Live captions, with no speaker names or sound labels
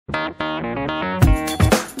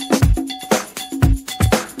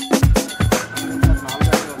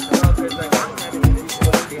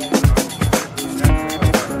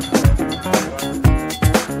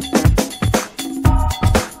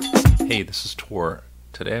tour.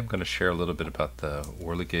 Today I'm going to share a little bit about the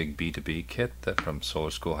Whirlygig B2B kit from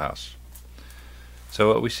Solar Schoolhouse.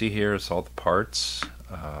 So what we see here is all the parts.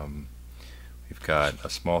 We've got a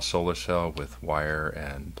small solar cell with wire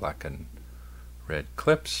and black and red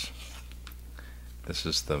clips. This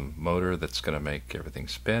is the motor that's going to make everything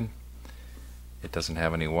spin. It doesn't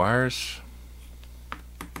have any wires,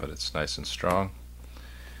 but it's nice and strong.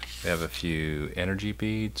 We have a few energy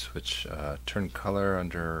beads which turn color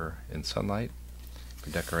in sunlight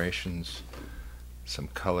for decorations. Some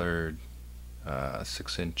colored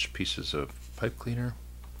 6-inch pieces of pipe cleaner.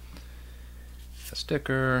 A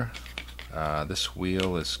sticker. This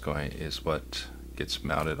wheel is what gets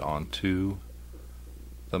mounted onto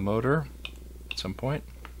the motor at some point.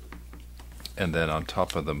 And then on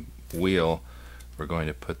top of the wheel we're going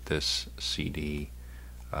to put this CD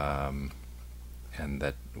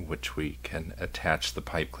and which we can attach the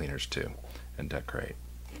pipe cleaners to and decorate.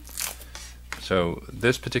 So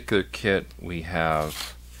this particular kit we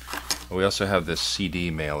also have this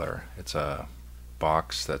CD mailer. It's a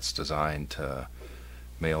box that's designed to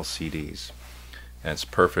mail CDs, and it's a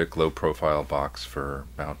perfect low profile box for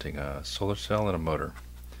mounting a solar cell and a motor.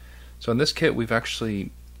 So in this kit we've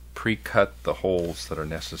actually pre-cut the holes that are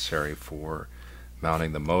necessary for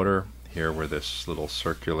mounting the motor. Here where this little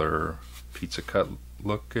circular pizza cut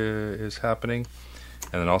look is happening,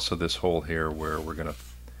 and then also this hole here where we're going to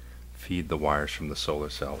feed the wires from the solar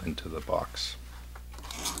cell into the box.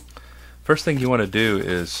 First thing you want to do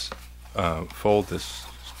is fold this,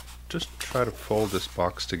 just try to fold this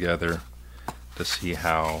box together to see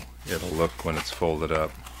how it'll look when it's folded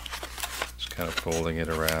up. Just kind of folding it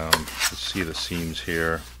around. You see the seams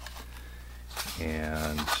here,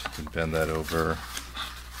 and you can bend that over.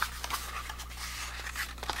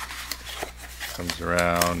 Comes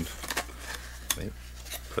around, let me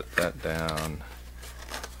put that down,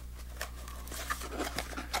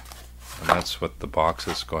 and that's what the box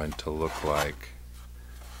is going to look like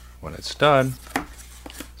when it's done.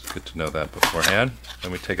 It's good to know that beforehand.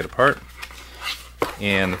 Then we take it apart,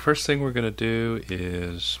 and the first thing we're going to do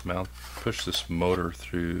is push this motor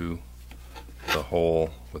through the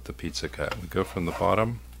hole with the pizza cut. We go from the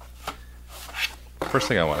bottom. First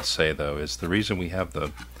thing I want to say though is the reason we have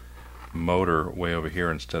the motor way over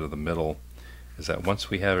here instead of the middle is that once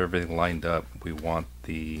we have everything lined up, we want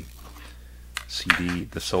the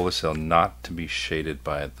solar cell not to be shaded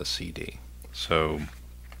by the CD. So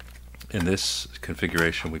in this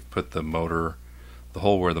configuration we've put the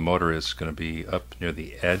hole where the motor is going to be up near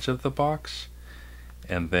the edge of the box,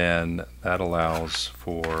 and then that allows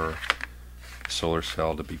for the solar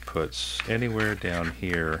cell to be put anywhere down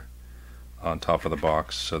here on top of the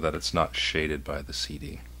box so that it's not shaded by the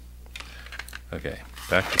CD. Okay,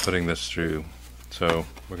 back to putting this through. So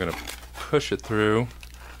we're going to push it through.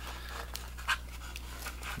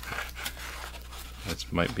 This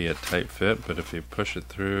might be a tight fit, but if you push it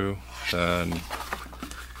through, then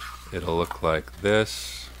it'll look like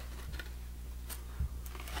this.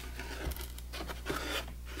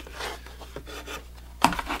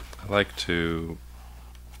 I like to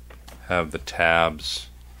have the tabs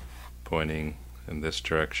pointing in this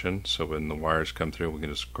direction, so when the wires come through we can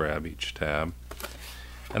just grab each tab.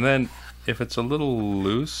 And then if it's a little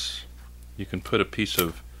loose, you can put a piece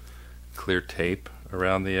of clear tape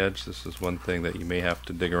around the edge. This is one thing that you may have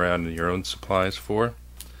to dig around in your own supplies for.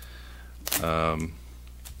 The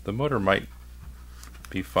motor might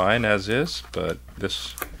be fine as is, but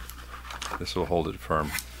this will hold it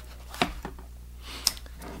firm.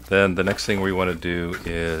 Then the next thing we want to do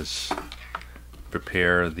is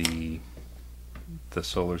prepare the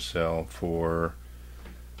solar cell for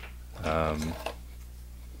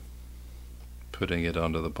putting it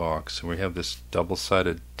onto the box. And we have this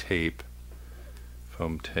double-sided tape,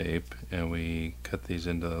 foam tape, and we cut these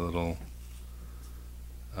into a little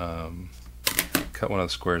cut one of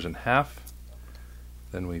the squares in half.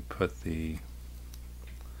 Then we put on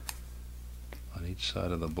each side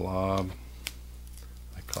of the blob.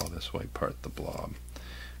 I call this white part the blob.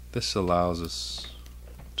 This allows us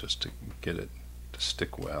just to get it to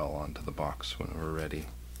stick well onto the box when we're ready.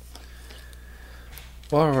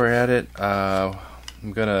 While we're at it,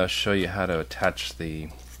 I'm going to show you how to attach the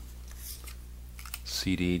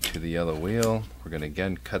CD to the yellow wheel. We're going to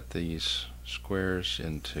again cut these squares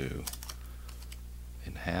in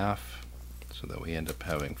half so that we end up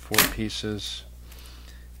having 4 pieces,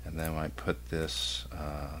 and then I put these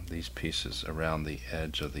pieces around the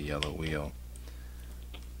edge of the yellow wheel.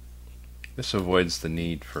 This avoids the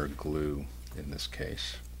need for glue in this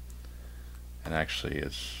case, and actually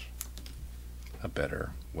is a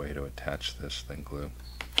better way to attach this than glue.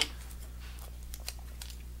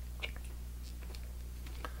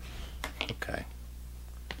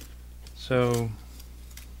 So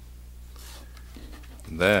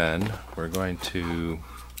then we're going to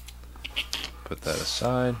put that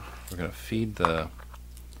aside. We're going to feed the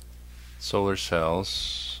solar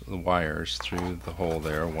cells, the wires, through the hole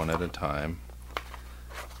there one at a time.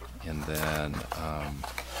 And then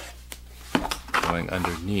going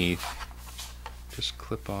underneath, just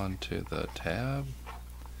clip onto the tab.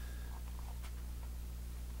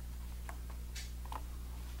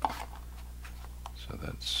 So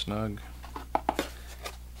that's snug.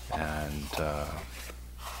 And I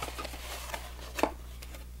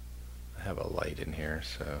have a light in here,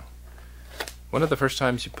 so one of the first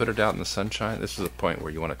times you put it out in the sunshine, this is a point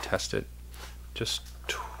where you want to test it. Just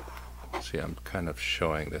see, I'm kind of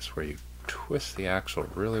showing this where you twist the axle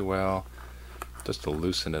really well just to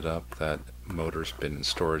loosen it up. That motor's been in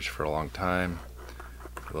storage for a long time,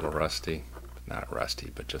 a little rusty, not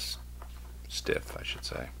rusty, but just stiff, I should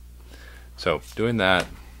say. So doing that,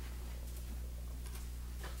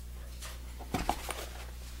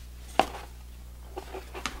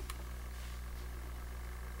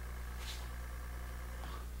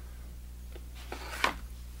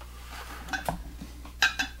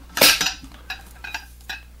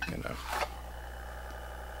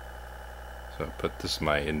 so put this is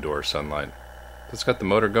my indoor sunlight. It's got the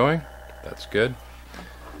motor going. That's good.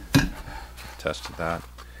 Tested that.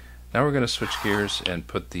 Now we're going to switch gears and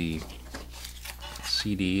put the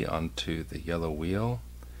CD onto the yellow wheel,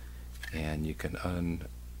 and you can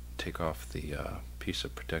take off the piece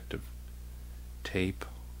of protective tape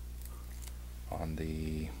on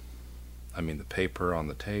the paper on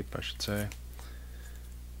the tape, I should say.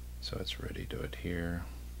 So it's ready to adhere.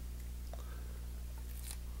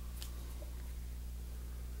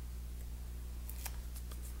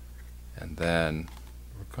 And then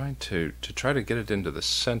we're going to try to get it into the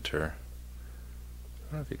center.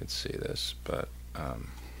 I don't know if you can see this, but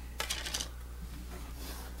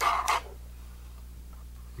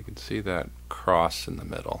you can see that cross in the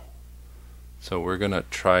middle. So we're going to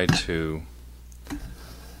try to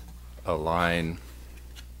align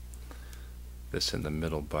this in the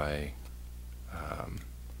middle by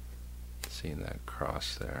seeing that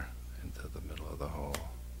cross there into the middle of the hole.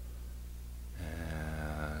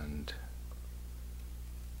 And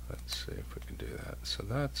let's see if we can do that. So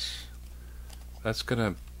that's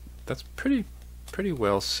pretty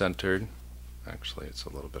well centered. Actually, it's a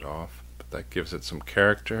little bit off, but that gives it some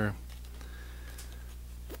character.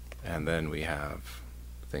 And then we have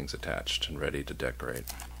things attached and ready to decorate.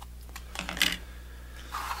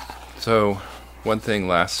 So one thing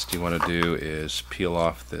last you want to do is peel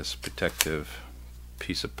off this protective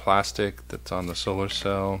piece of plastic that's on the solar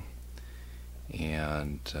cell,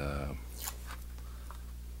 and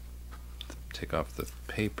take off the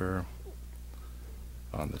paper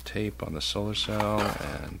on the tape on the solar cell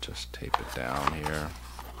and just tape it down here.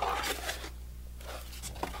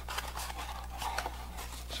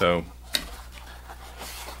 So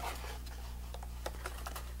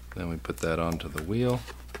then we put that onto the wheel,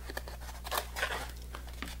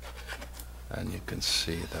 and you can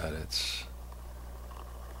see that it's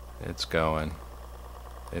going.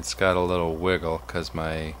 It's got a little wiggle because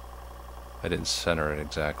I didn't center it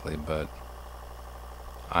exactly, but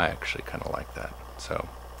I actually kind of like that.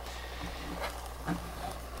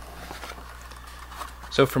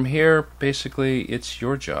 So from here, basically, it's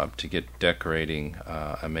your job to get decorating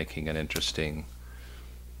and making an interesting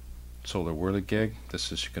solar whirligig.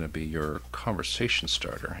 This is going to be your conversation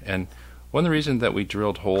starter. And one of the reasons that we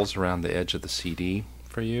drilled holes around the edge of the CD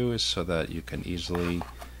for you is so that you can easily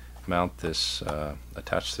mount this,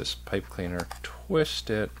 attach this pipe cleaner,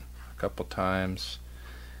 twist it a couple times,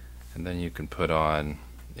 and then you can put on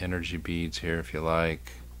energy beads here if you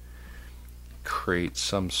like, create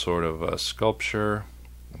some sort of a sculpture.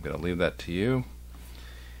 I'm going to leave that to you,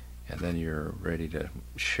 and then you're ready to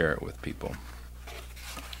share it with people.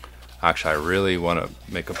 Actually, I really want to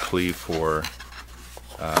make a plea for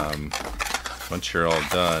once you're all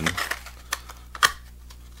done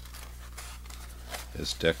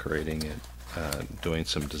is decorating it, doing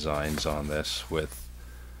some designs on this with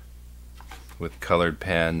colored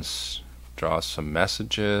pens. Draw some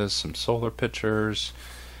messages, some solar pictures.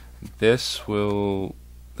 This is going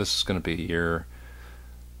to be your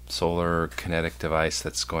solar kinetic device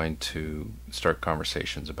that's going to start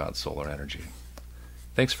conversations about solar energy.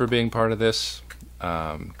 Thanks for being part of this.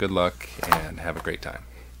 Good luck and have a great time.